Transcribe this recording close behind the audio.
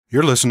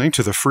You're listening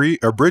to the free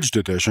abridged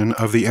edition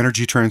of the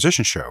Energy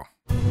Transition Show.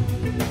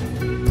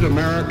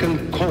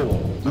 American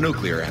coal,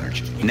 nuclear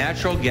energy,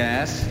 natural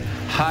gas,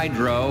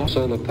 hydro,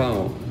 solar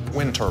power,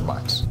 wind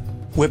turbines.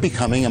 We're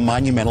becoming a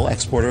monumental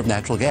exporter of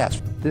natural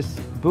gas. This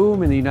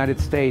boom in the United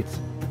States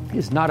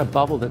is not a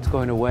bubble that's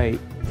going away.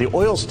 The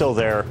oil's still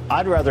there.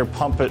 I'd rather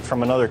pump it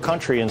from another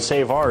country and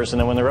save ours, and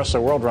then when the rest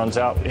of the world runs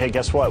out, hey,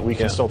 guess what? We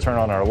can still turn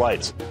on our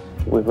lights.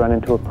 We've run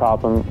into a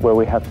problem where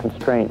we have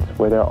constraints,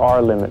 where there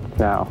are limits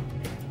now.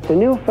 The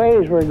new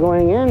phase we're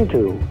going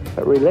into,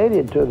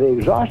 related to the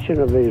exhaustion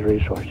of these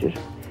resources,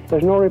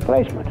 there's no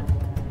replacement.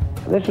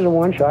 This is a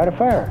one-shot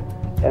affair,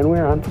 and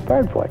we're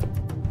unprepared for it.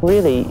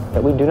 Really,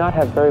 we do not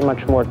have very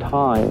much more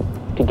time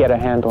to get a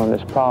handle on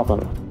this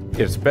problem.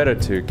 It's better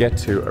to get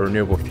to a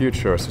renewable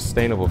future, a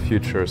sustainable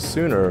future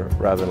sooner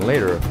rather than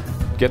later.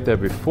 Get there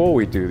before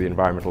we do the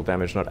environmental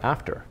damage, not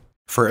after.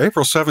 For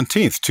April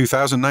 17th,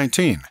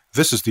 2019,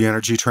 this is the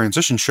Energy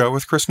Transition Show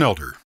with Chris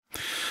Nelder.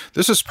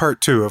 This is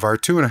part 2 of our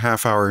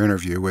 2.5-hour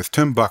interview with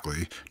Tim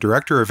Buckley,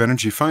 Director of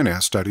Energy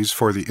Finance Studies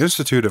for the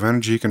Institute of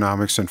Energy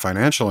Economics and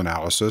Financial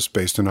Analysis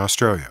based in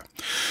Australia.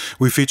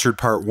 We featured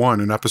part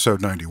 1 in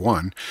episode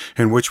 91,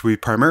 in which we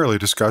primarily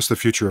discussed the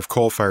future of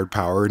coal-fired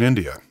power in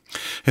India.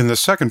 In the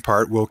second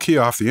part, we'll key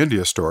off the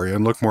India story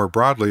and look more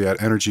broadly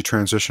at energy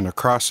transition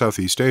across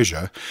Southeast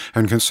Asia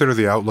and consider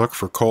the outlook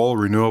for coal,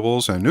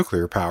 renewables, and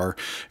nuclear power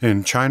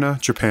in China,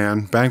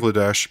 Japan,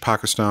 Bangladesh,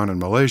 Pakistan, and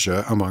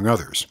Malaysia, among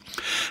others.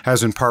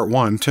 As in part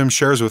 1, Tim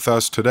shares with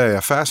us today a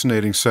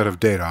fascinating set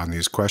of data on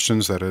these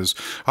questions that is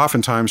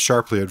oftentimes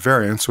sharply at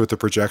variance with the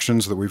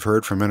projections that we've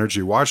heard from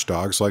energy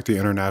watchdogs like the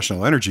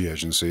International Energy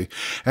Agency,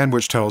 and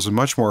which tells a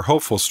much more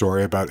hopeful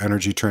story about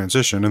energy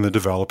transition in the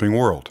developing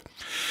world.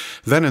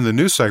 Then in the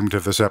news segment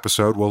of this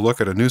episode, we'll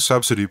look at a new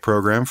subsidy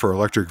program for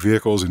electric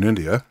vehicles in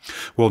India.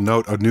 We'll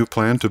note a new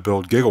plan to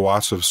build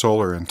gigawatts of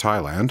solar in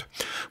Thailand.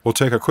 We'll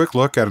take a quick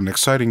look at an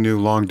exciting new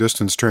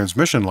long-distance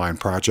transmission line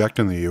project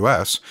in the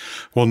U.S.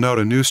 We'll note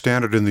a new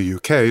standard in the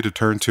U.K. to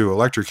turn to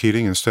electric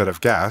heating instead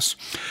of gas.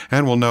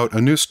 And we'll note a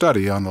new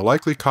study on the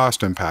likely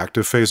cost impact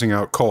of phasing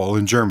out coal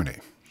in Germany.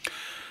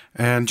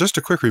 And just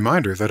a quick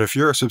reminder that if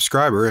you're a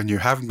subscriber and you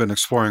haven't been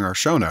exploring our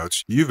show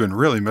notes, you've been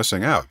really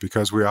missing out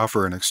because we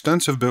offer an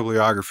extensive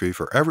bibliography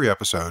for every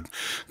episode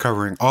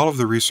covering all of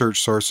the research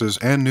sources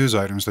and news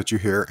items that you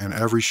hear in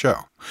every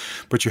show.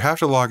 But you have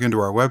to log into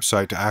our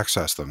website to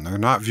access them. They're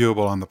not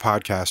viewable on the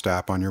podcast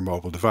app on your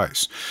mobile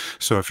device.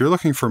 So if you're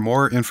looking for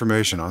more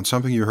information on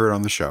something you heard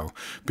on the show,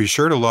 be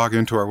sure to log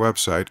into our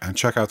website and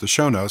check out the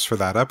show notes for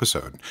that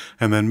episode,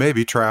 and then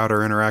maybe try out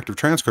our interactive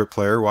transcript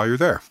player while you're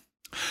there.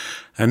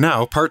 And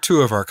now, part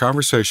 2 of our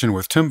conversation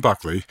with Tim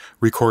Buckley,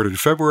 recorded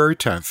February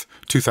 10th,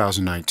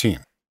 2019.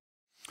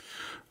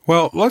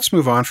 Well, let's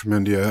move on from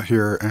India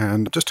here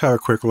and just have a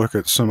quick look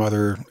at some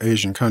other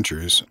Asian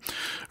countries.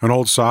 An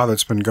old saw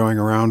that's been going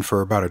around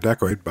for about a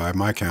decade by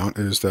my count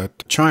is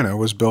that China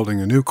was building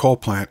a new coal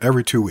plant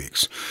every 2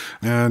 weeks.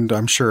 And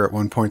I'm sure at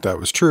one point that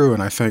was true,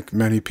 and I think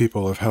many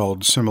people have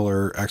held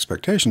similar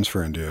expectations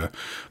for India,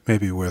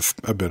 maybe with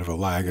a bit of a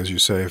lag, as you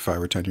say,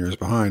 5 or 10 years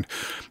behind.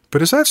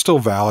 But is that still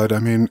valid? I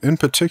mean, in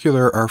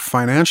particular, are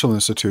financial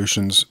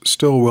institutions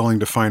still willing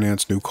to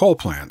finance new coal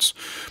plants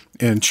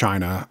in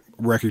China,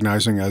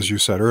 recognizing, as you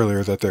said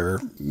earlier, that they're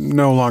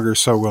no longer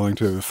so willing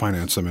to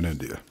finance them in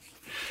India?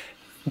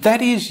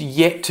 That is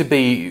yet to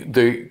be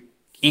the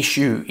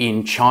issue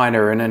in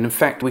China. And in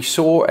fact, we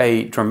saw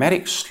a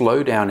dramatic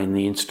slowdown in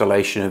the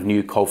installation of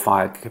new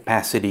coal-fired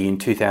capacity in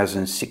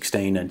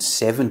 2016 and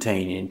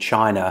 17 in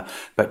China.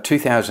 But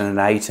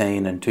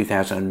 2018 and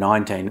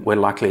 2019, we're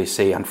likely to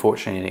see,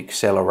 unfortunately, an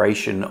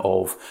acceleration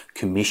of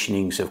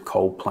commissionings of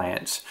coal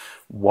plants.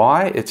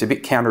 Why? It's a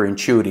bit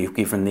counterintuitive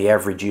given the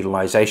average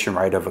utilization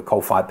rate of a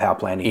coal-fired power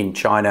plant in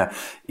China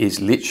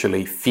is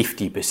literally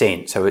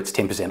 50%. So it's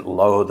 10%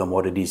 lower than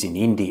what it is in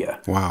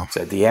India. Wow.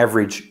 So the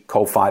average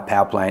coal-fired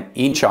power plant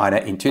in China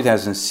in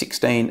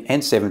 2016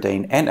 and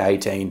 17 and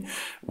 18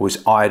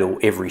 was idle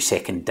every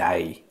second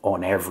day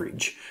on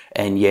average.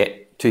 And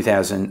yet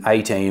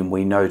 2018,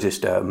 we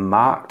noticed a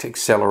marked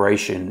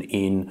acceleration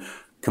in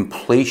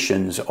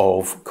completions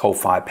of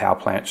coal-fired power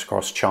plants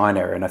across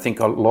China. And I think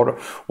a lot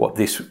of what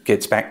this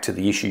gets back to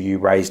the issue you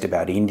raised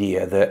about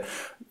India, that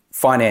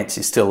finance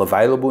is still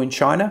available in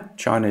China.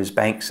 China's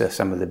banks are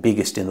some of the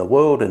biggest in the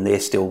world, and they're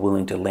still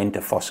willing to lend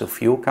to fossil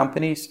fuel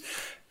companies.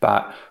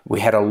 But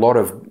we had a lot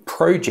of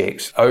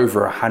projects,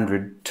 over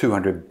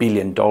 $200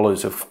 billion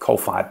of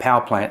coal-fired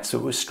power plants that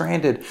were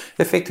stranded,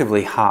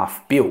 effectively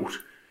half built.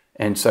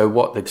 And so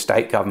what the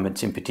state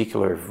governments in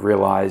particular have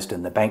realised,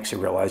 and the banks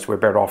have realised, we're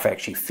better off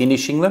actually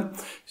finishing them.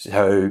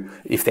 So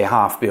if they're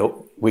half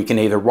built, we can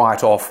either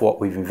write off what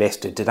we've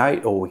invested to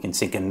date, or we can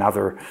sink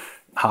another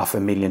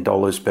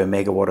 $500,000 per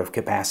megawatt of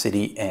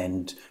capacity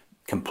and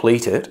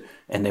complete it,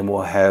 and then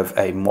we'll have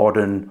a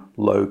modern,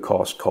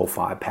 low-cost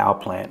coal-fired power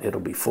plant. It'll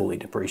be fully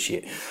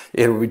depreciated.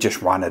 It'll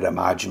just run at a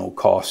marginal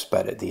cost,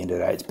 but at the end of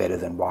the day, it's better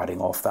than writing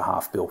off the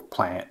half-built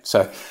plant.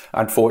 So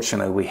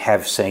unfortunately, we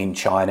have seen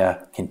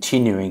China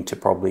continuing to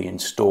probably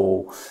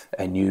install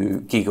a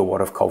new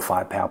gigawatt of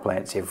coal-fired power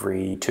plants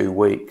every 2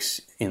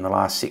 weeks in the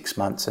last 6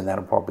 months, and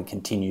that'll probably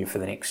continue for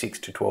the next 6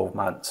 to 12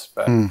 months.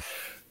 But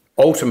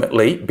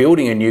ultimately,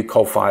 building a new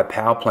coal-fired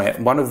power plant,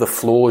 one of the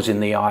flaws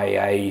in the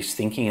IEA's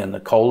thinking and the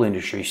coal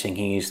industry's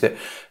thinking is that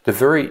the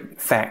very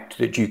fact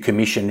that you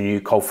commission a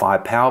new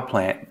coal-fired power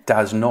plant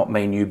does not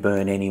mean you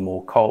burn any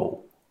more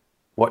coal.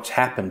 What's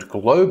happened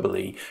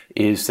globally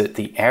is that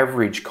the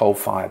average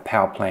coal-fired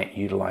power plant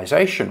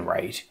utilisation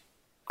rate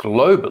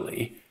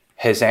globally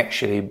has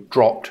actually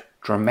dropped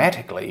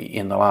dramatically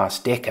in the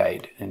last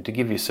decade. And to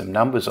give you some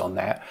numbers on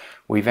that,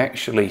 we've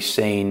actually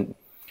seen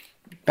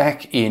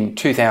back in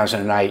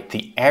 2008,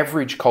 the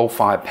average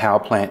coal-fired power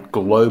plant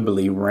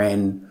globally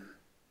ran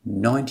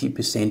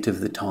 90% of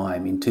the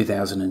time in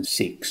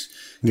 2006.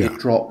 Yeah. It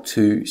dropped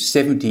to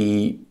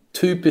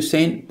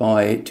 72%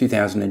 by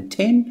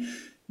 2010.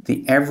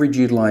 The average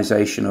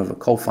utilisation of a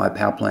coal-fired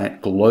power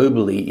plant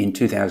globally in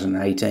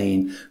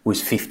 2018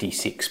 was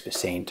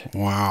 56%.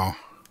 Wow.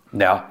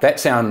 Now, that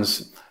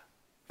sounds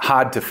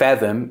hard to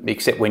fathom,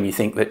 except when you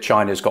think that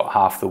China's got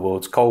half the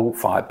world's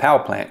coal-fired power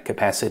plant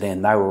capacity,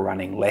 and they were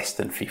running less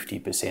than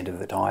 50% of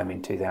the time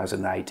in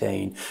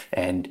 2018.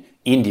 And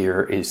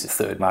India is the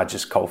third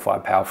largest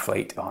coal-fired power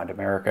fleet behind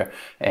America,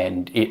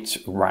 and it's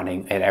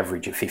running an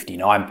average of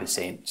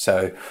 59%.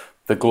 So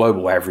the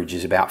global average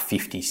is about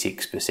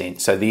 56%.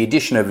 So the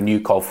addition of a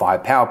new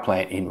coal-fired power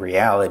plant in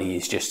reality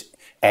is just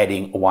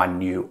adding one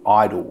new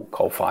idle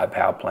coal-fired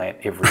power plant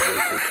every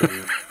week or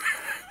two.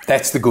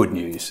 That's the good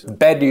news.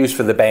 Bad news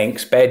for the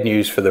banks, bad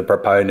news for the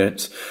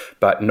proponents,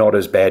 but not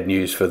as bad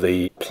news for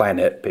the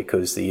planet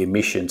because the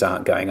emissions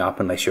aren't going up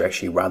unless you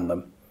actually run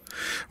them.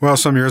 Well,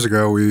 some years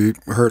ago, we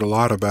heard a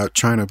lot about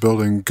China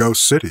building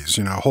ghost cities,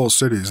 whole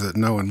cities that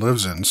no one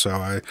lives in. So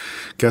I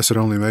guess it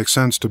only makes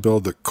sense to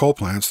build the coal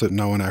plants that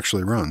no one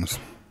actually runs.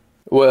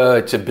 Well,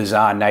 it's a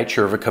bizarre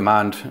nature of a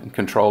command and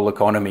control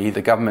economy.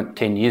 The government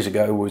 10 years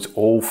ago was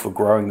all for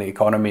growing the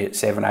economy at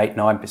 7, 8,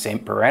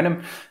 9% per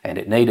annum, and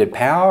it needed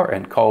power,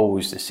 and coal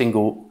was the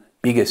single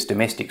biggest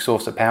domestic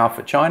source of power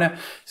for China.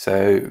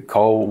 So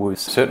coal was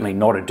certainly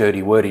not a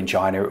dirty word in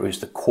China. It was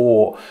the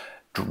core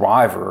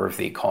driver of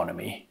the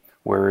economy.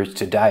 Whereas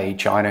today,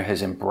 China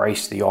has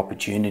embraced the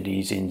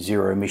opportunities in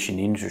zero-emission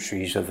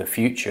industries of the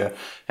future.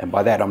 And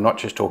by that, I'm not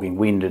just talking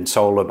wind and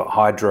solar, but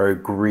hydro,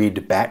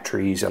 grid,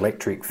 batteries,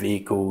 electric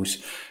vehicles,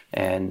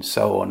 and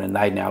so on. And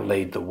they now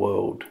lead the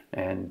world.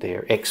 And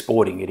they're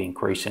exporting it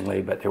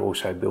increasingly, but they're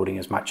also building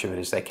as much of it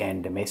as they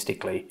can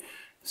domestically.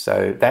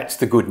 So that's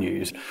the good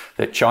news,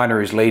 that China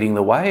is leading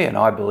the way. And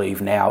I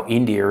believe now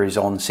India is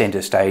on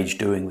centre stage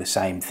doing the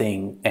same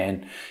thing.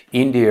 And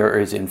India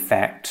is, in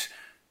fact,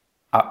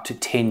 up to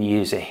 10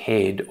 years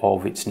ahead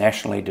of its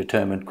nationally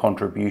determined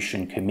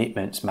contribution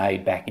commitments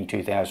made back in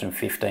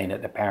 2015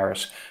 at the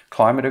Paris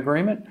Climate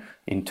Agreement.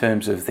 In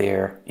terms of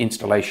their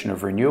installation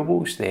of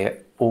renewables,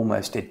 they're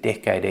almost a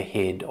decade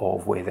ahead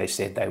of where they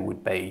said they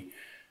would be.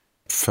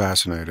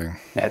 Fascinating.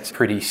 That's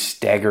pretty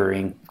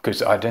staggering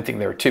because I don't think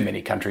there are too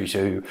many countries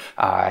who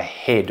are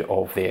ahead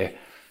of their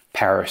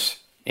Paris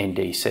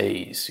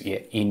NDCs,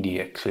 yet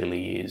India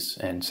clearly is.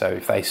 And so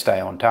if they stay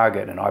on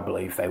target, and I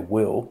believe they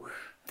will,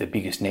 the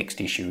biggest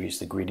next issue is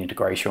the grid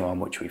integration one,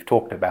 which we've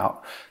talked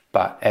about.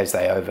 But as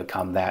they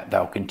overcome that,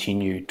 they'll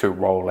continue to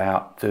roll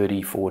out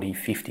 30, 40,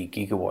 50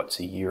 gigawatts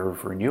a year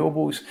of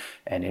renewables.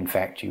 And in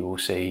fact, you will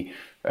see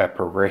a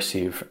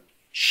progressive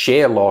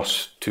share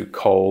loss to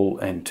coal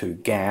and to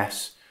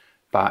gas.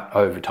 But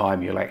over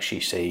time, you'll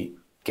actually see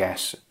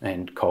gas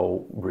and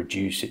coal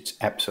reduce its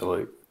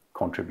absolute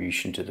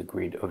contribution to the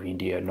grid of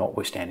India,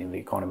 notwithstanding the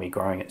economy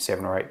growing at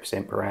 7 or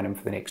 8% per annum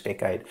for the next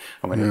decade.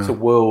 I mean, It's a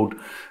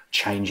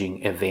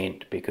world-changing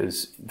event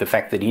because the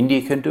fact that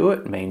India can do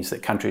it means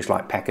that countries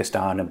like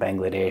Pakistan and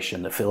Bangladesh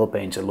and the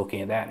Philippines are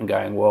looking at that and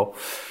going, well,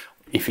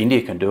 if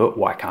India can do it,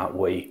 why can't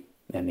we?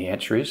 And the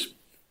answer is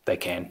they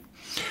can.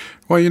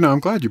 Well, I'm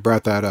glad you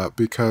brought that up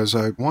because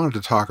I wanted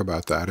to talk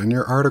about that. In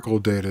your article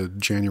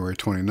dated January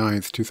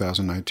 29th,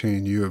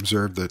 2019, you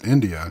observed that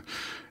India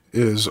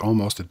is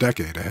almost a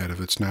decade ahead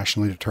of its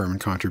nationally determined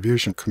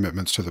contribution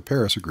commitments to the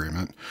Paris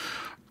Agreement.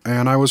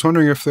 And I was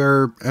wondering if there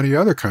are any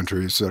other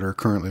countries that are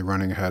currently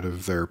running ahead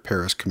of their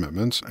Paris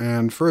commitments.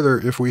 And further,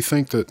 if we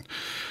think that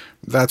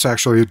that's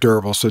actually a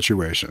durable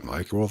situation,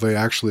 like will they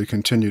actually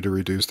continue to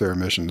reduce their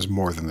emissions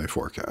more than they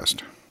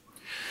forecast?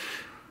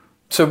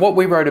 So what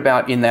we wrote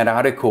about in that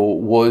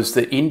article was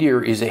that India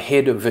is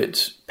ahead of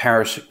its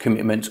Paris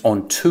commitments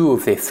on 2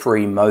 of their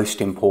 3 most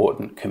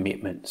important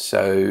commitments.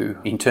 So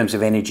in terms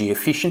of energy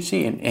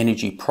efficiency and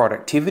energy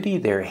productivity,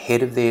 they're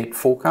ahead of their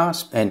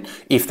forecast. And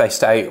if they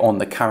stay on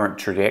the current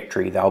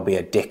trajectory, they'll be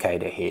a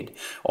decade ahead.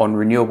 On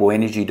renewable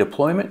energy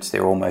deployments,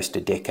 they're almost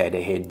a decade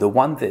ahead. The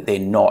one that they're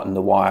not, and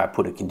the why I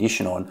put a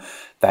condition on,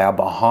 they are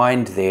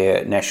behind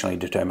their nationally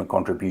determined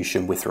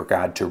contribution with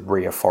regard to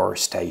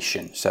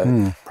reforestation.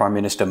 So Prime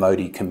Minister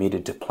Modi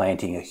committed to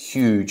planting a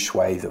huge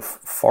swathe of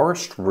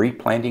forest,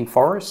 replanting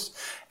forests,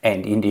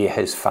 and India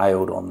has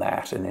failed on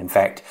that. And in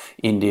fact,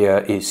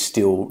 India is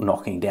still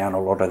knocking down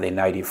a lot of their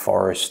native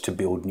forests to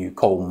build new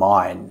coal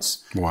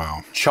mines.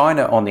 Wow.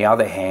 China, on the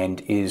other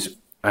hand, is,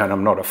 and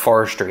I'm not a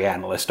forestry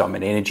analyst, I'm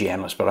an energy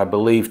analyst, but I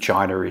believe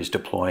China is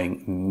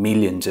deploying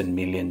millions and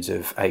millions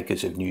of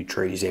acres of new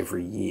trees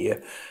every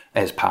year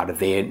as part of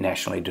their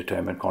nationally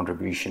determined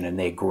contribution and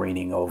their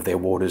greening of their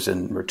waters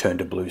and return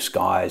to blue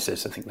skies,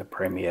 as I think the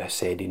Premier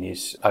said in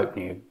his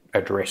opening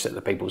address at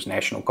the People's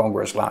National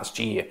Congress last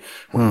year.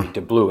 We need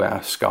to blue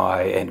our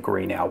sky and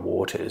green our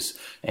waters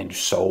and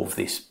solve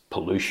this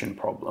pollution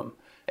problem,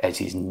 as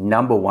his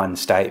number one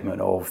statement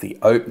of the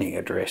opening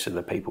address of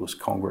the People's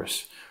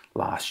Congress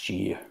last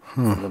year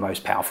from the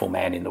most powerful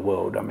man in the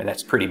world. I mean,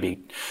 that's pretty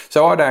big.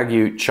 So I'd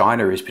argue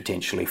China is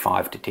potentially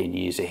 5 to 10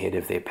 years ahead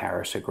of their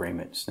Paris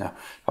agreements. Now,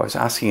 I was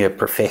asking a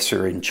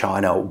professor in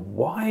China,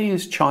 why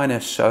is China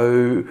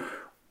so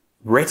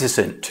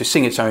reticent to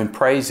sing its own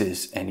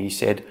praises? And he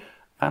said,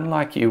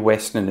 unlike you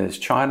Westerners,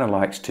 China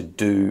likes to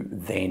do,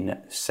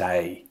 then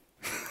say.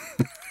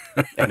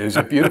 And it was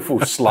a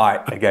beautiful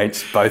slight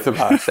against both of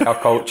us, our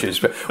cultures.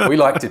 But we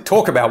like to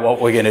talk about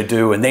what we're going to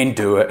do and then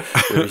do it.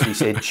 Whereas he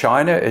said,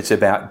 China, it's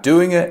about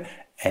doing it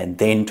and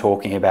then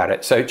talking about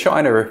it. So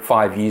China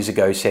 5 years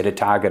ago set a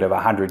target of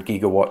 100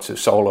 gigawatts of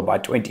solar by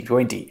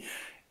 2020.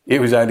 It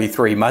was only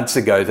 3 months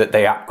ago that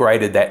they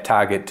upgraded that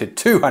target to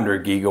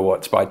 200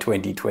 gigawatts by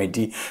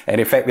 2020.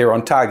 And in fact, they're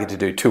on target to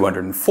do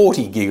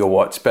 240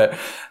 gigawatts, but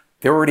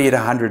they're already at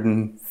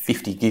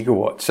 150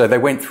 gigawatts. So they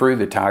went through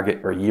the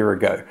target a year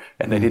ago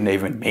and they didn't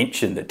even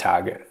mention the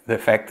target. The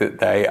fact that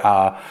they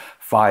are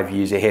 5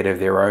 years ahead of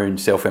their own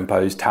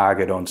self-imposed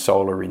target on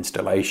solar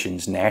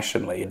installations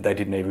nationally, they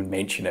didn't even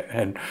mention it.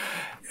 And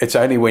it's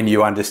only when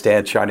you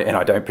understand China, and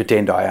I don't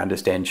pretend I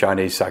understand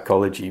Chinese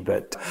psychology,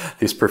 but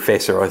this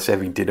professor, I was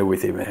having dinner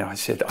with him and I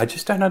said, I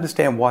just don't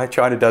understand why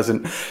China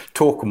doesn't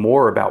talk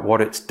more about what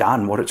it's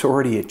done, what it's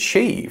already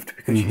achieved,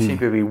 because you seem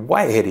to be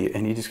way ahead of it.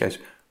 And he just goes,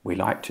 we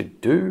like to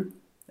do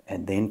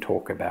and then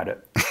talk about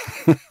it.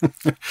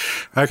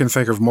 I can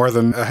think of more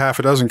than a half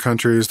a dozen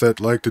countries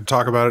that like to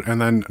talk about it and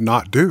then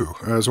not do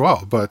as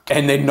well.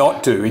 And then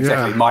not do,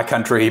 exactly. Yeah. My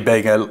country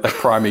being a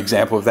prime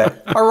example of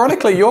that.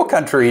 Ironically, your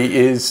country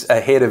is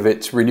ahead of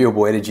its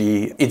renewable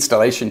energy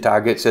installation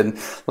targets. And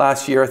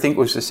last year, I think,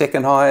 was the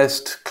second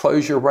highest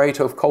closure rate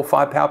of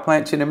coal-fired power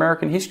plants in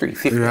American history,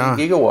 15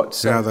 gigawatts.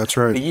 So yeah, that's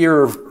right. The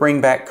year of bring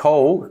back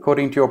coal,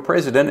 according to your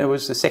president, it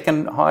was the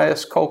second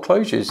highest coal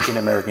closures in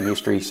American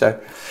history.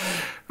 So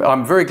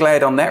I'm very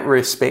glad on that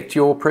respect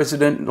your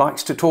president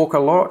likes to talk a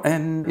lot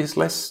and is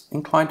less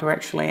inclined to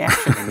actually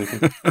action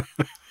anything.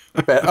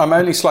 But I'm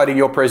only slighting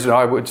your president.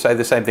 I would say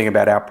the same thing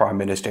about our Prime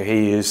Minister.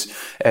 He is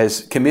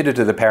as committed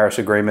to the Paris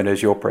Agreement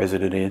as your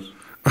president is.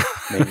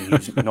 Maybe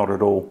he's not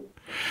at all.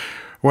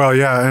 Well,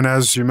 yeah, and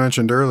as you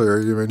mentioned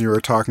earlier, when you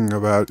were talking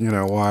about,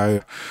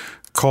 why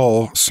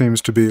coal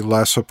seems to be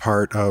less a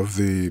part of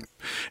the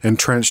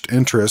entrenched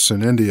interests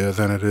in India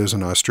than it is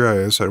in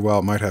Australia. I said, well,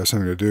 it might have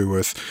something to do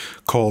with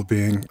coal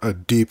being a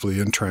deeply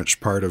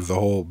entrenched part of the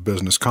whole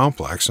business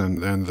complex and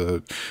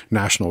the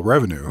national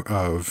revenue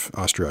of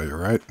Australia,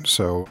 right?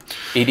 So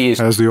it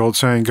is, as the old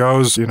saying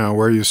goes,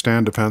 where you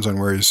stand depends on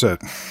where you sit.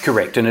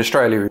 Correct. And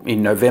Australia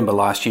in November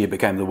last year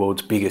became the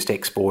world's biggest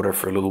exporter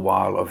for a little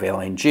while of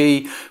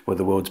LNG. We're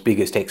the world's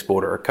biggest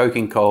exporter of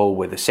coking coal.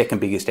 We're the second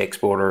biggest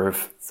exporter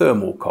of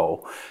thermal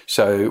coal.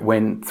 So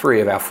when 3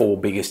 of our 4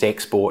 biggest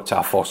exports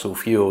are fossil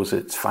fuels,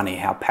 it's funny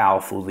how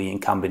powerful the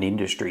incumbent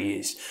industry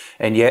is.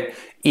 And yet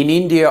in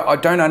India, I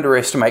don't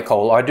underestimate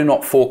coal. I do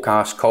not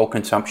forecast coal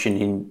consumption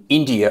in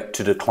India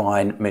to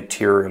decline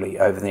materially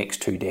over the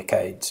next 2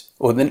 decades,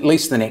 or at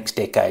least the next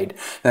decade.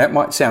 Now, that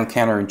might sound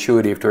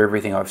counterintuitive to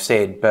everything I've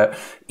said, but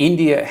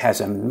India has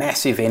a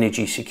massive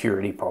energy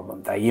security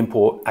problem. They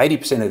import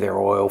 80% of their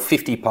oil,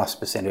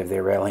 50+% of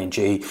their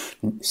LNG,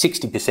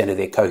 60% of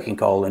their coking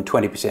coal, and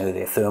 20% of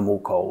their thermal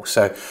coal.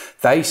 So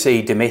they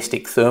see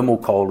domestic thermal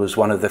coal as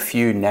one of the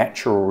few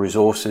natural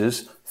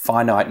resources,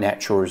 finite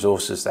natural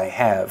resources they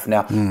have.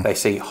 Now, they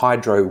see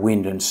hydro,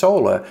 wind and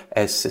solar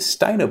as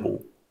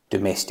sustainable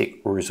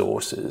domestic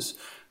resources,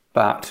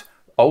 but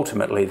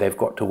ultimately they've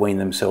got to wean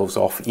themselves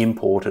off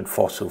imported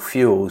fossil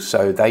fuels.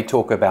 So they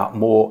talk about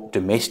more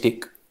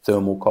domestic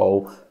thermal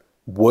coal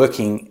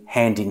working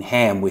hand in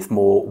hand with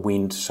more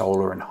wind,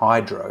 solar and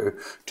hydro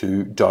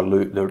to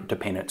dilute the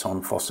dependence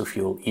on fossil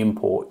fuel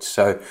imports.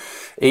 So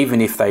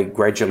even if they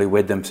gradually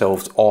wed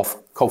themselves off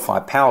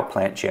coal-fired power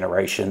plant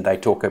generation, they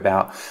talk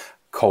about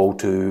coal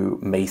to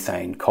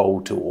methane,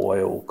 coal to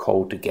oil,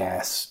 coal to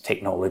gas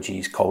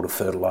technologies, coal to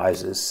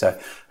fertilizers. So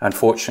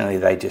unfortunately,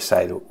 they just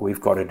say that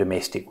we've got a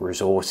domestic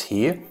resource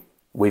here.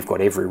 We've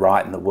got every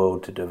right in the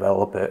world to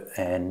develop it.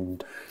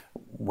 And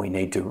we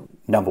need to,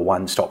 number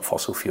one, stop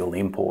fossil fuel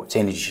imports.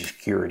 Energy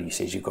security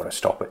says you've got to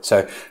stop it.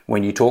 So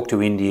when you talk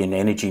to Indian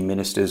energy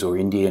ministers or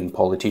Indian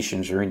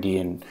politicians or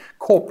Indian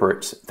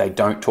corporates, they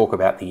don't talk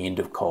about the end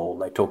of coal.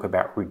 They talk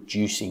about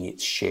reducing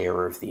its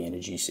share of the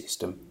energy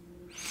system.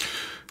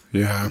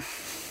 Yeah.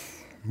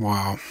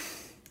 Wow.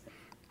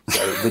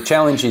 So the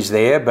challenge is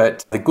there,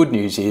 but the good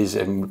news is,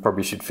 and we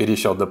probably should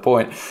finish on the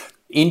point,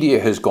 India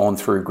has gone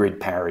through grid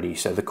parity,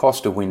 so the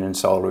cost of wind and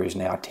solar is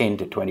now 10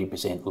 to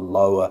 20%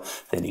 lower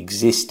than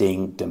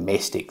existing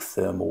domestic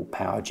thermal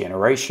power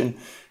generation,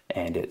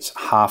 and it's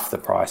half the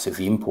price of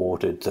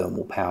imported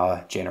thermal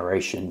power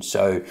generation.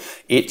 So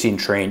it's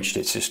entrenched.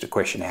 It's just a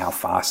question of how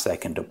fast they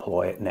can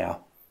deploy it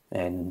now,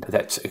 and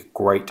that's a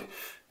great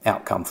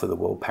outcome for the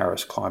World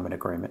Paris Climate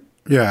Agreement.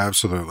 Yeah,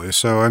 absolutely.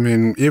 So, I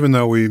mean, even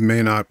though we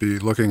may not be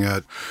looking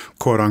at,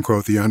 quote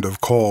unquote, the end of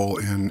coal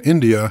in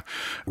India,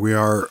 we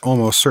are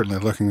almost certainly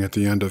looking at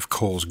the end of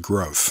coal's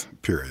growth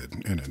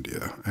period in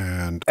India.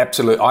 And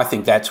absolutely. I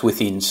think that's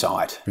within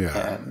sight.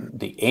 Yeah.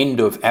 The end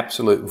of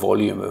absolute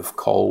volume of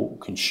coal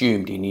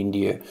consumed in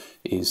India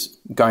is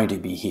going to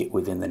be hit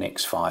within the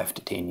next 5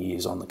 to 10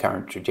 years on the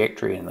current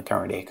trajectory and the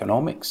current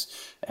economics.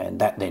 And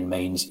that then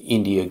means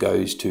India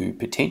goes to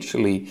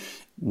potentially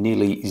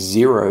nearly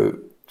zero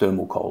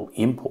thermal coal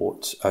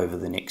imports over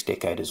the next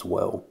decade as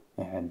well.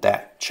 And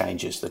that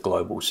changes the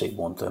global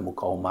seaborne thermal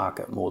coal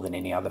market more than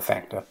any other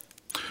factor.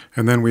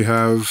 And then we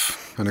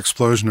have an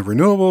explosion of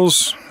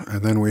renewables,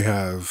 and then we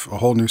have a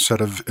whole new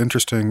set of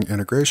interesting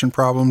integration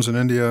problems in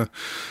India.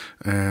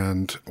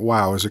 And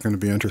wow, is it going to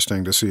be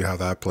interesting to see how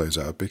that plays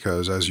out?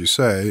 Because as you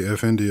say,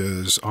 if India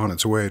is on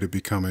its way to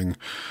becoming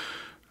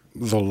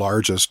the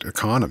largest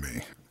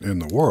economy in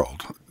the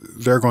world,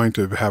 they're going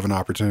to have an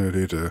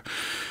opportunity to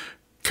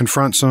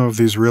confront some of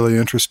these really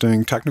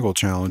interesting technical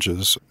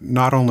challenges,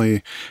 not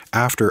only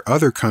after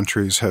other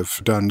countries have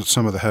done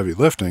some of the heavy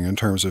lifting in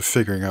terms of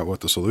figuring out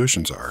what the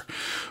solutions are,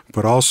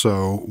 but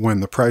also when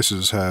the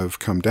prices have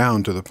come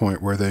down to the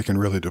point where they can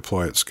really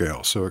deploy at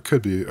scale. So it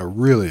could be a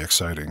really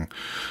exciting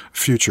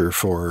future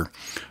for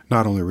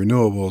not only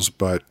renewables,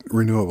 but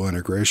renewable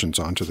integrations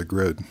onto the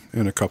grid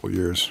in a couple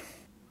years.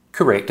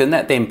 Correct, and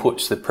that then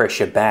puts the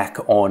pressure back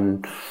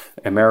on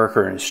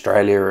America and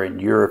Australia and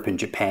Europe and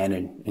Japan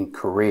and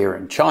Korea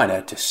and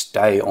China to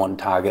stay on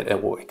target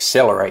or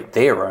accelerate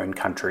their own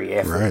country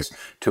efforts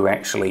to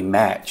actually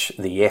match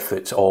the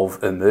efforts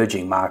of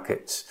emerging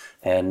markets.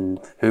 And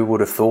who would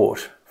have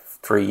thought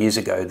 3 years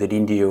ago that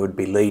India would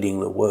be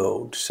leading the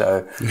world?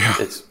 So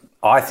it's,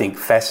 I think,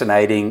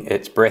 fascinating,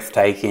 it's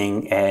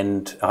breathtaking,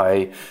 and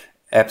I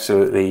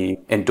absolutely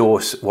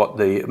endorse what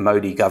the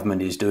Modi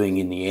government is doing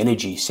in the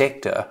energy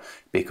sector,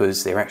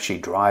 because they're actually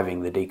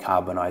driving the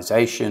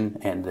decarbonisation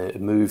and the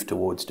move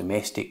towards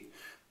domestic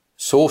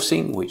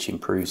sourcing, which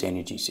improves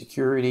energy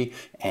security,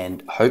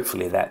 and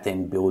hopefully that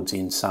then builds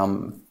in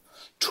some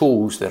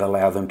tools that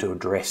allow them to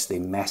address the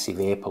massive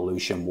air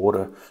pollution,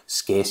 water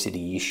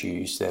scarcity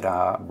issues that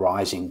are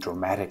rising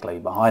dramatically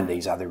behind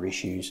these other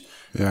issues.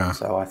 Yeah.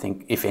 So I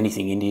think, if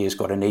anything, India's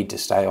got a need to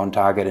stay on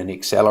target and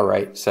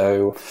accelerate.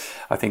 So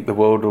I think the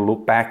world will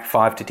look back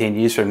 5 to 10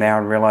 years from now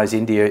and realise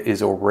India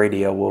is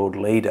already a world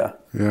leader.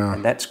 Yeah.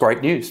 And that's great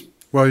news.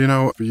 Well, you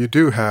know, you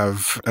do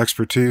have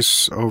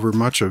expertise over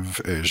much of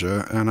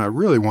Asia, and I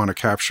really want to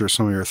capture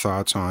some of your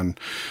thoughts on,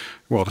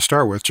 well, to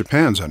start with,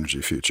 Japan's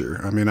energy future.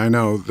 I mean, I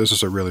know this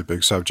is a really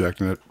big subject,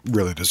 and it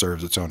really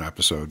deserves its own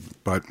episode,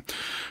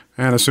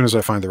 and as soon as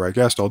I find the right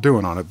guest, I'll do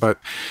one on it. But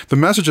the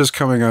messages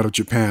coming out of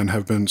Japan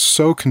have been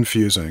so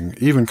confusing,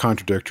 even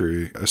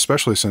contradictory,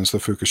 especially since the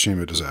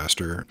Fukushima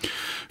disaster.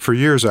 For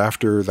years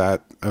after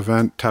that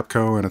event,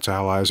 TEPCO and its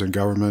allies in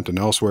government and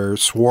elsewhere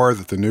swore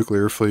that the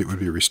nuclear fleet would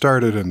be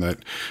restarted and that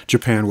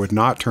Japan would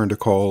not turn to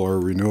coal or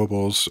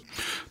renewables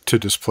to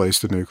displace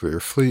the nuclear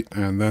fleet.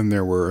 And then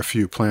there were a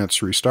few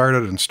plants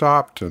restarted and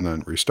stopped and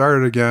then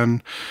restarted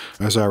again,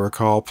 as I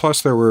recall.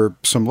 Plus there were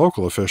some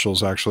local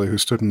officials actually who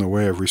stood in the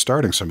way of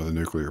restarting some of the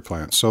nuclear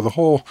plants. So the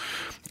whole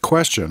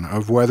question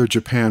of whether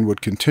Japan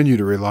would continue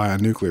to rely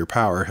on nuclear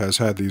power has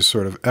had these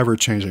sort of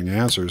ever-changing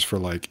answers for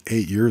like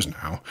 8 years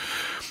now.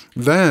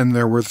 Then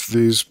there were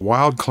these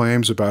wild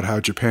claims about how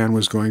Japan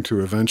was going to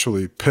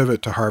eventually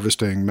pivot to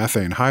harvesting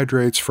methane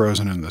hydrates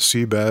frozen in the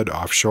seabed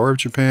offshore of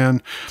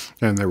Japan,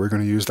 and they were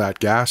going to use that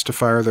gas to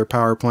fire their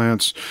power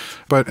plants.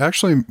 But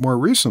actually, more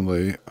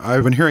recently,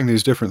 I've been hearing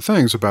these different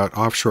things about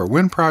offshore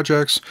wind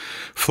projects,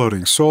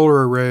 floating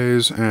solar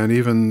arrays, and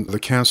even the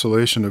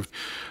cancellation of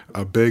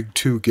a big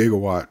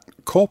 2-gigawatt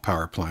coal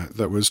power plant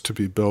that was to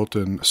be built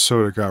in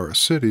Sotogara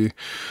City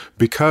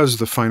because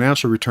the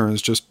financial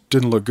returns just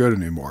didn't look good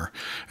anymore.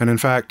 And in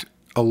fact,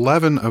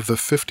 11 of the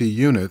 50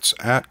 units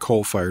at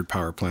coal-fired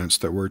power plants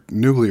that were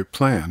newly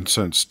planned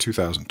since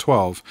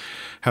 2012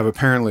 have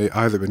apparently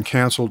either been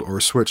canceled or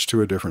switched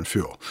to a different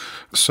fuel.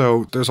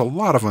 So there's a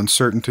lot of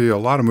uncertainty, a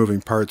lot of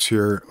moving parts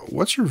here.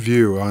 What's your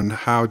view on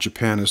how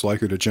Japan is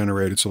likely to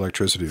generate its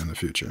electricity in the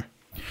future?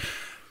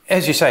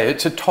 As you say,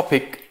 it's a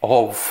topic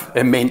of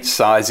immense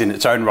size in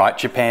its own right.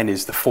 Japan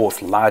is the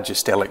fourth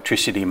largest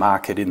electricity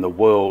market in the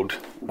world,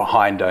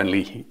 behind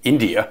only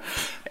India.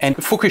 And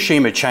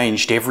Fukushima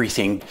changed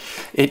everything.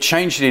 It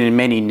changed it in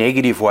many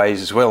negative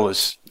ways as well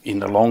as in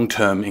the long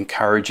term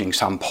encouraging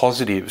some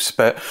positives.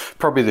 But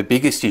probably the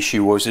biggest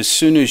issue was as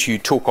soon as you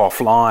took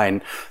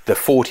offline the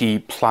 40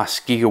 plus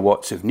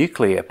gigawatts of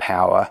nuclear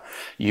power,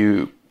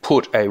 you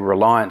put a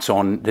reliance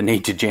on the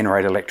need to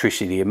generate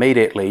electricity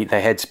immediately.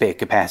 They had spare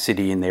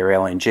capacity in their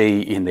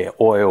LNG, in their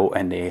oil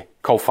and their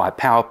coal-fired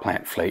power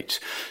plant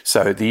fleets.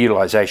 So the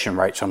utilisation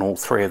rates on all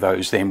three of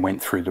those then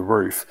went through the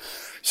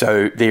roof.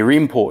 So their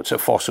imports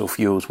of fossil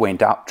fuels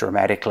went up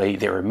dramatically,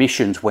 their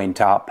emissions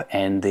went up,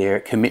 and their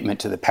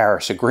commitment to the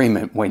Paris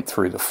Agreement went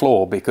through the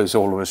floor because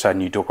all of a sudden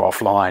you took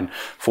offline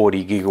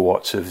 40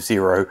 gigawatts of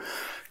zero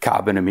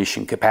carbon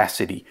emission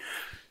capacity.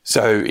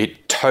 So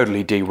it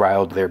totally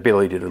derailed their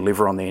ability to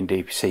deliver on the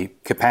NDC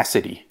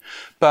capacity.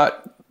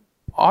 But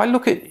I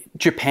look at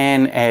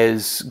Japan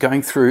as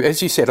going through,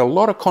 as you said, a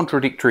lot of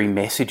contradictory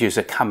messages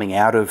are coming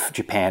out of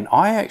Japan.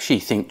 I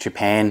actually think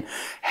Japan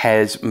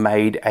has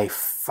made a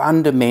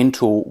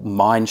fundamental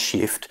mind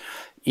shift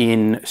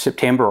in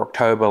September,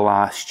 October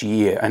last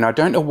year. And I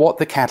don't know what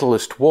the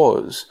catalyst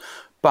was,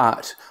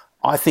 but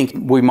I think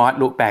we might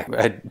look back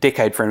a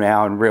decade from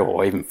now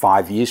or even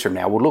 5 years from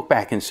now, we'll look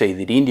back and see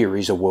that India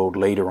is a world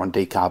leader on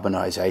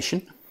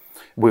decarbonisation.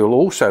 We'll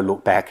also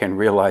look back and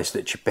realise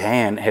that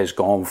Japan has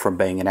gone from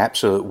being an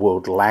absolute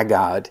world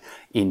laggard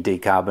in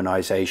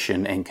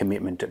decarbonisation and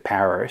commitment to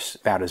Paris,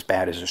 about as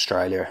bad as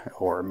Australia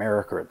or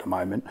America at the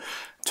moment,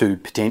 to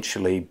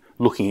potentially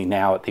looking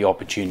now at the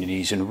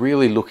opportunities and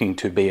really looking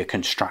to be a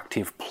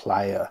constructive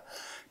player.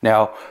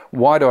 Now,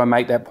 why do I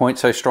make that point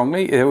so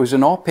strongly? There was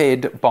an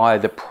op-ed by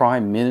the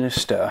Prime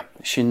Minister,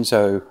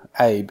 Shinzo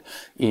Abe,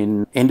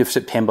 in end of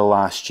September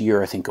last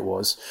year, I think it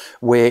was,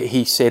 where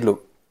he said,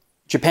 look,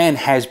 Japan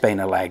has been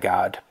a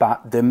laggard,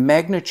 but the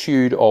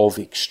magnitude of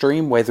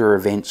extreme weather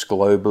events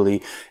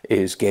globally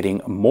is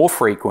getting more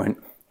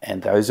frequent,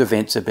 and those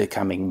events are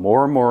becoming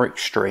more and more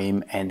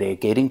extreme, and they're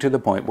getting to the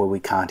point where we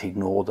can't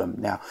ignore them.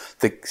 Now,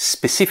 the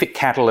specific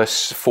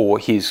catalysts for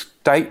his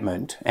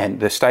statement, and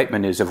the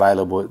statement is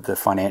available at the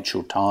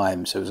Financial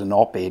Times. It was an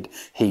op-ed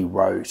he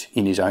wrote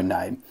in his own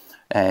name.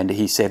 And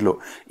he said,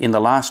 look, in the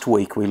last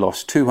week, we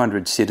lost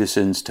 200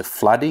 citizens to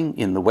flooding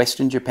in the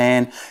Western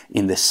Japan.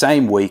 In the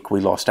same week, we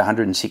lost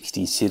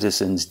 160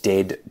 citizens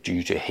dead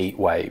due to heat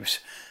waves.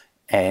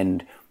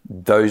 And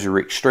those are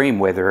extreme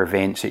weather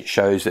events. It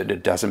shows that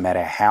it doesn't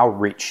matter how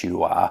rich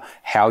you are,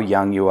 how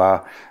young you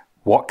are,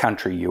 what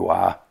country you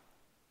are,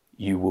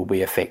 you will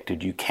be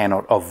affected. You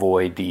cannot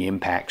avoid the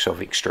impacts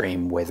of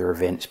extreme weather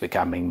events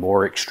becoming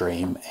more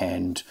extreme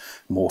and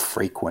more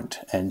frequent.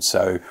 And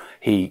so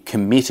he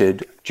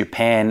committed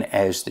Japan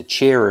as the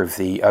chair of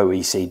the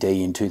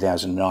OECD in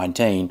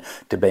 2019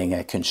 to being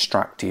a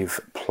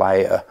constructive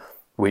player,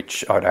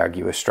 which I'd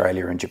argue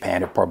Australia and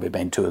Japan have probably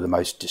been two of the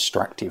most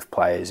destructive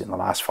players in the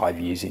last 5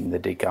 years in the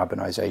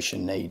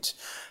decarbonisation needs,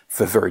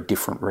 for very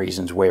different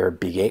reasons. We're a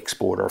big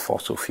exporter of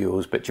fossil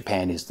fuels, but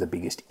Japan is the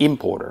biggest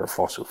importer of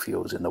fossil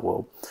fuels in the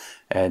world.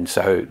 And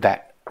so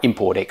that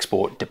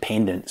import-export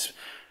dependence,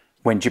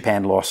 when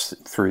Japan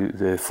lost through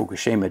the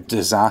Fukushima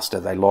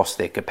disaster, they lost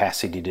their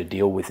capacity to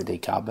deal with the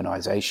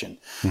decarbonisation.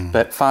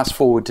 But fast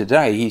forward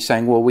today, he's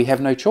saying, well, we have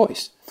no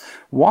choice.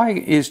 Why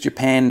is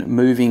Japan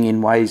moving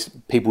in ways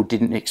people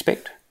didn't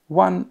expect?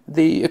 One,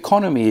 the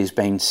economy has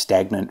been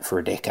stagnant for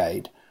a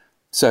decade.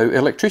 So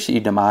electricity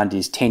demand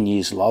is 10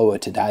 years lower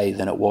today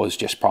than it was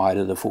just prior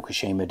to the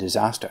Fukushima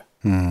disaster.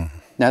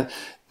 Now,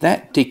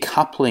 that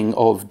decoupling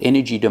of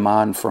energy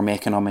demand from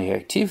economic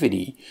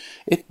activity,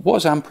 it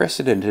was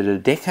unprecedented a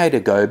decade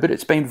ago, but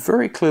it's been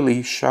very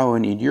clearly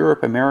shown in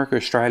Europe, America,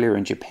 Australia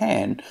and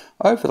Japan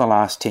over the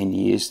last 10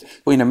 years.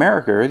 In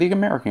America, the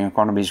American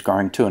economy is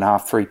growing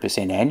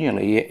 2.5–3%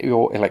 annually.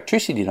 Your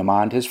electricity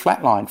demand has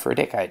flatlined for a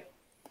decade.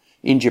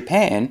 In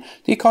Japan,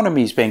 the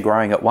economy's been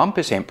growing at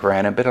 1% per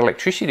annum, but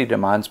electricity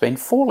demand's been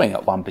falling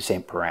at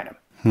 1% per annum.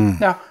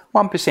 Now,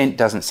 1%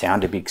 doesn't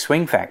sound a big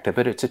swing factor,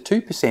 but it's a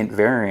 2%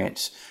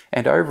 variance.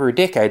 And over a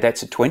decade,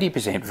 that's a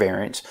 20%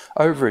 variance.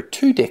 Over a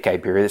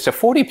 2-decade period, it's a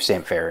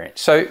 40% variance.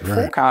 So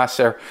forecasts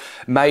are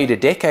made a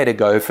decade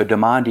ago for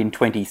demand in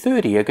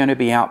 2030 are going to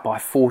be out by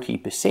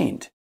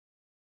 40%.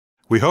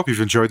 We hope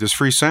you've enjoyed this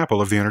free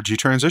sample of the Energy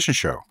Transition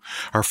Show.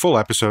 Our full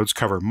episodes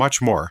cover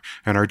much more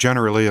and are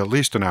generally at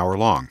least an hour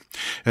long.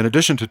 In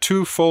addition to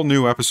 2 full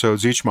new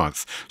episodes each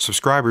month,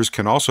 subscribers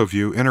can also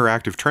view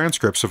interactive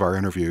transcripts of our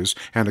interviews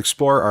and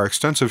explore our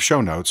extensive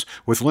show notes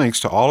with links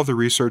to all of the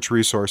research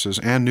resources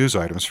and news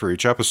items for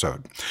each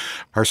episode.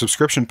 Our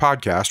subscription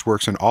podcast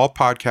works in all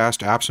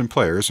podcast apps and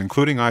players,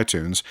 including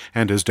iTunes,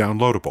 and is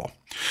downloadable.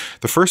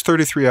 The first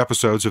 33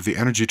 episodes of the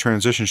Energy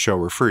Transition Show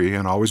were free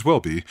and always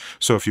will be,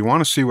 so if you want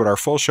to see what our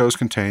full shows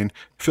contain,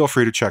 feel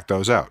free to check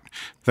those out.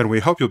 Then we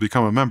hope you'll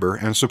become a member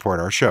and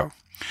support our show.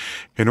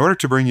 In order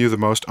to bring you the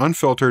most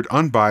unfiltered,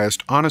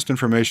 unbiased, honest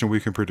information we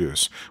can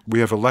produce, we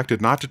have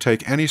elected not to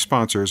take any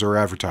sponsors or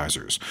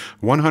advertisers.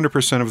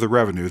 100% of the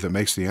revenue that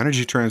makes the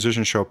Energy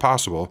Transition Show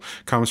possible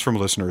comes from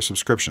listener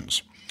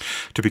subscriptions.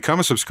 To become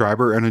a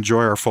subscriber and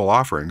enjoy our full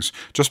offerings,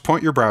 just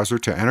point your browser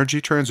to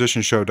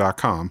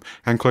energytransitionshow.com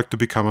and click the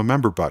Become a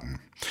Member button.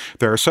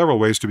 There are several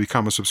ways to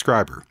become a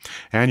subscriber.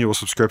 Annual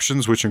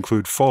subscriptions, which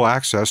include full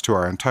access to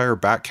our entire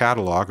back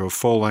catalog of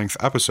full-length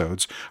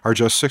episodes, are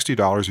just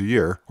 $60 a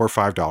year or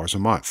 $5 a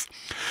month.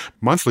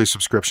 Monthly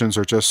subscriptions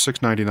are just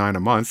 $6.99 a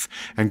month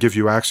and give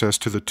you access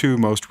to the 2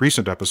 most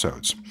recent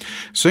episodes.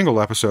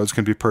 Single episodes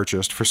can be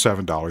purchased for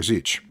 $7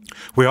 each.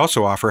 We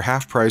also offer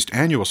half-priced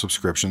annual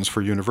subscriptions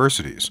for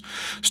universities.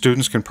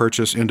 Students can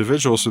purchase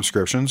individual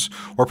subscriptions,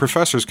 or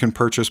professors can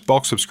purchase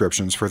bulk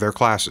subscriptions for their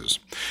classes.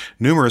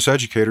 Numerous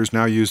educators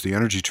now use the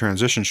Energy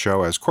Transition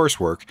Show as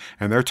coursework,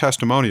 and their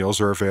testimonials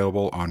are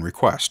available on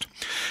request.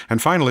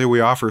 And finally,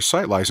 we offer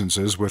site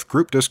licenses with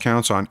group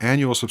discounts on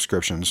annual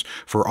subscriptions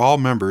for all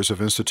members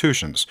of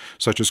institutions,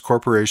 such as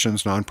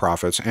corporations,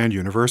 nonprofits, and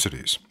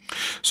universities.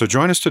 So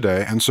join us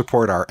today and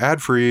support our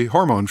ad-free,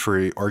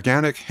 hormone-free,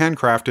 organic,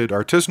 handcrafted,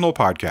 artisanal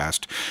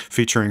podcast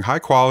featuring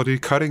high-quality,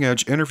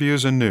 cutting-edge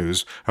interviews and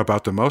news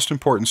about the most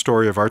important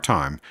story of our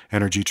time,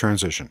 energy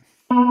transition.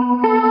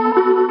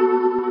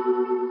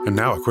 And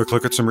now a quick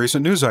look at some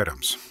recent news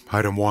items.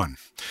 Item 1.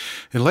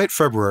 In late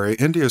February,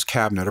 India's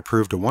cabinet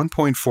approved a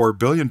 $1.4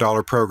 billion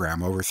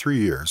program over 3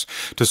 years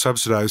to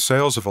subsidize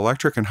sales of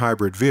electric and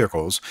hybrid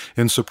vehicles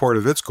in support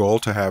of its goal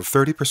to have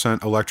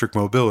 30% electric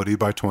mobility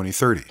by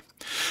 2030.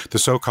 The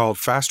so-called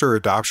Faster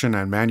Adoption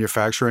and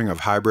Manufacturing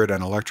of Hybrid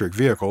and Electric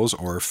Vehicles,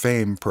 or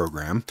FAME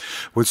program,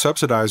 would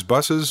subsidize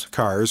buses,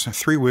 cars,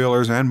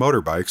 three-wheelers, and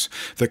motorbikes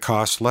that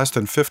cost less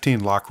than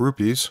 15 lakh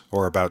rupees,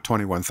 or about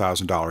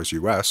 $21,000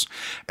 US,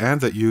 and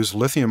that use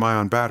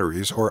lithium-ion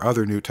batteries or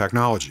other new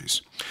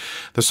technologies.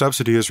 The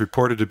subsidy is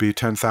reported to be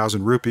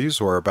 10,000 rupees,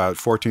 or about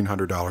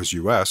 $1,400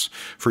 US,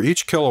 for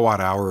each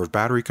kilowatt-hour of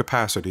battery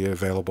capacity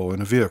available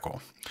in a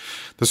vehicle.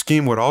 The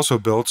scheme would also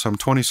build some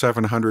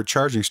 2,700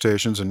 charging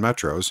stations in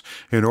metros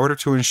in order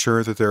to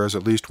ensure that there is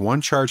at least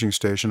one charging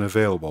station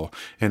available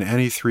in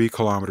any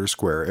 3-kilometer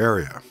square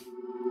area.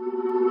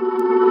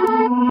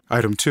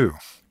 Item 2.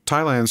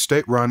 Thailand's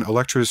state-run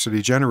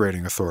electricity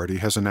generating authority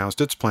has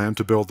announced its plan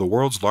to build the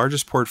world's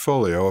largest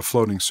portfolio of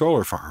floating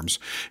solar farms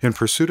in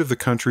pursuit of the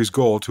country's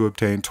goal to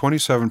obtain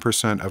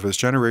 27% of its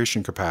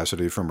generation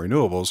capacity from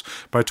renewables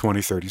by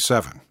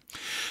 2037.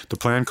 The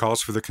plan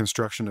calls for the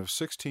construction of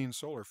 16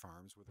 solar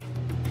farms.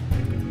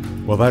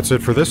 Well, that's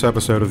it for this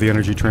episode of the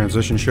Energy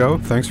Transition Show.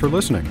 Thanks for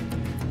listening.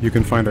 You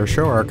can find our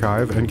show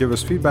archive and give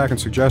us feedback and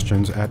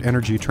suggestions at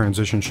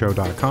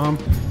energytransitionshow.com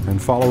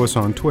and follow us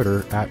on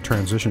Twitter at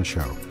Transition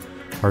Show.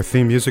 Our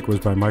theme music was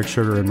by Mike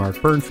Sugar and Mark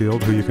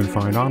Burnfield, who you can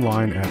find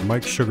online at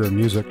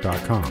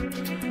MikeSugarMusic.com.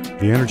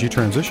 The Energy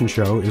Transition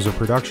Show is a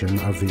production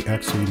of the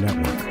XE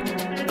Network.